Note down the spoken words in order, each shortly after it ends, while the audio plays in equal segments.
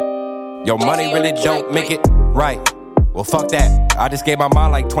Your money really don't make it right. Well, fuck that. I just gave my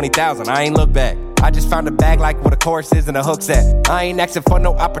mind like 20,000. I ain't look back. I just found a bag like where the chorus is and the hook's at. I ain't asking for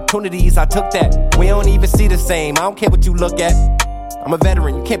no opportunities. I took that. We don't even see the same. I don't care what you look at. I'm a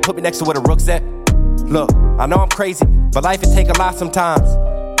veteran. You can't put me next to where the rook's at. Look, I know I'm crazy, but life can take a lot sometimes.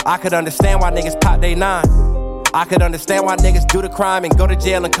 I could understand why niggas pop they nine. I could understand why niggas do the crime and go to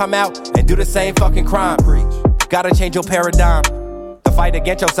jail and come out and do the same fucking crime. Gotta change your paradigm. The fight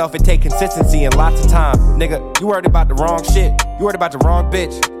against yourself, it take consistency and lots of time. Nigga, you worried about the wrong shit. You worried about the wrong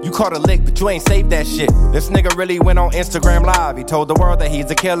bitch. You caught a lick, but you ain't saved that shit. This nigga really went on Instagram Live. He told the world that he's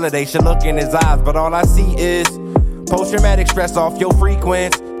a killer. They should look in his eyes, but all I see is post-traumatic stress off your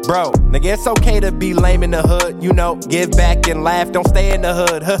frequency. Bro, nigga, it's okay to be lame in the hood. You know, give back and laugh. Don't stay in the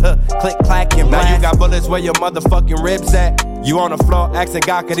hood. Click, clack, and blast. Now you got bullets where your motherfucking ribs at. You on the floor asking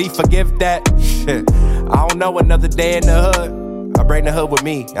God, could he forgive that? Shit, I don't know another day in the hood. I bring the hood with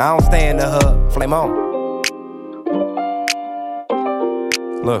me. I don't stay in the hood. Flame on.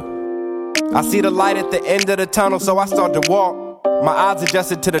 Look, I see the light at the end of the tunnel, so I start to walk. My eyes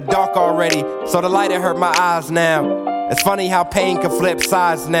adjusted to the dark already, so the light it hurt my eyes now. It's funny how pain can flip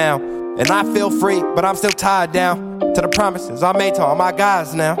sides now. And I feel free, but I'm still tied down to the promises I made to all my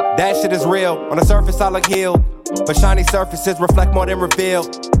guys now. That shit is real. On the surface I look healed, but shiny surfaces reflect more than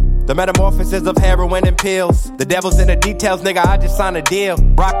revealed. The metamorphosis of heroin and pills. The devil's in the details, nigga, I just signed a deal.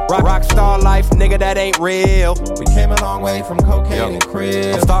 Rock star life, nigga, that ain't real. We came a long way from cocaine and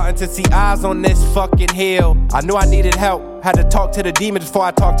crib. I'm starting to see eyes on this fucking hill. I knew I needed help. Had to talk to the demons before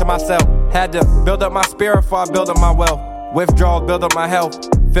I talked to myself. Had to build up my spirit before I build up my wealth. Withdrawals build up my health.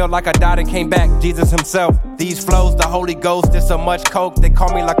 Felt like I died and came back, Jesus himself. These flows, the Holy Ghost, there's so much coke, they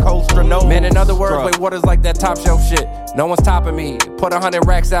call me like Costrano. Man, in other words, weight waters like that top shelf shit. No one's topping me. Put 100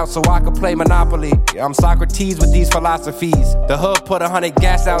 racks out so I could play Monopoly. I'm Socrates with these philosophies. The hood put 100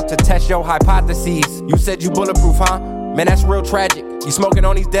 gas out to test your hypotheses. You said you bulletproof, huh? Man, that's real tragic. You smoking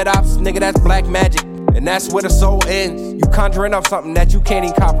on these dead ops, nigga, that's black magic. And that's where the soul ends. You conjuring up something that you can't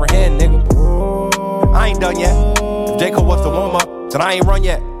even comprehend, nigga. I ain't done yet. If J. Cole was the warm-up, then I ain't run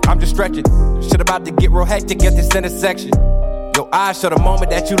yet. I'm just stretching. Shit about to get real hectic at this intersection. Your eyes show the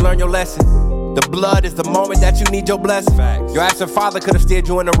moment that you learn your lesson. The blood is the moment that you need your blessing. Facts. Your absent father could have steered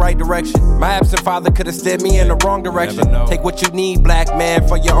you in the right direction. My absent father could have steered me in the wrong direction. Take what you need, black man,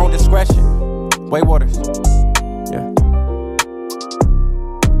 for your own discretion. Way Waters.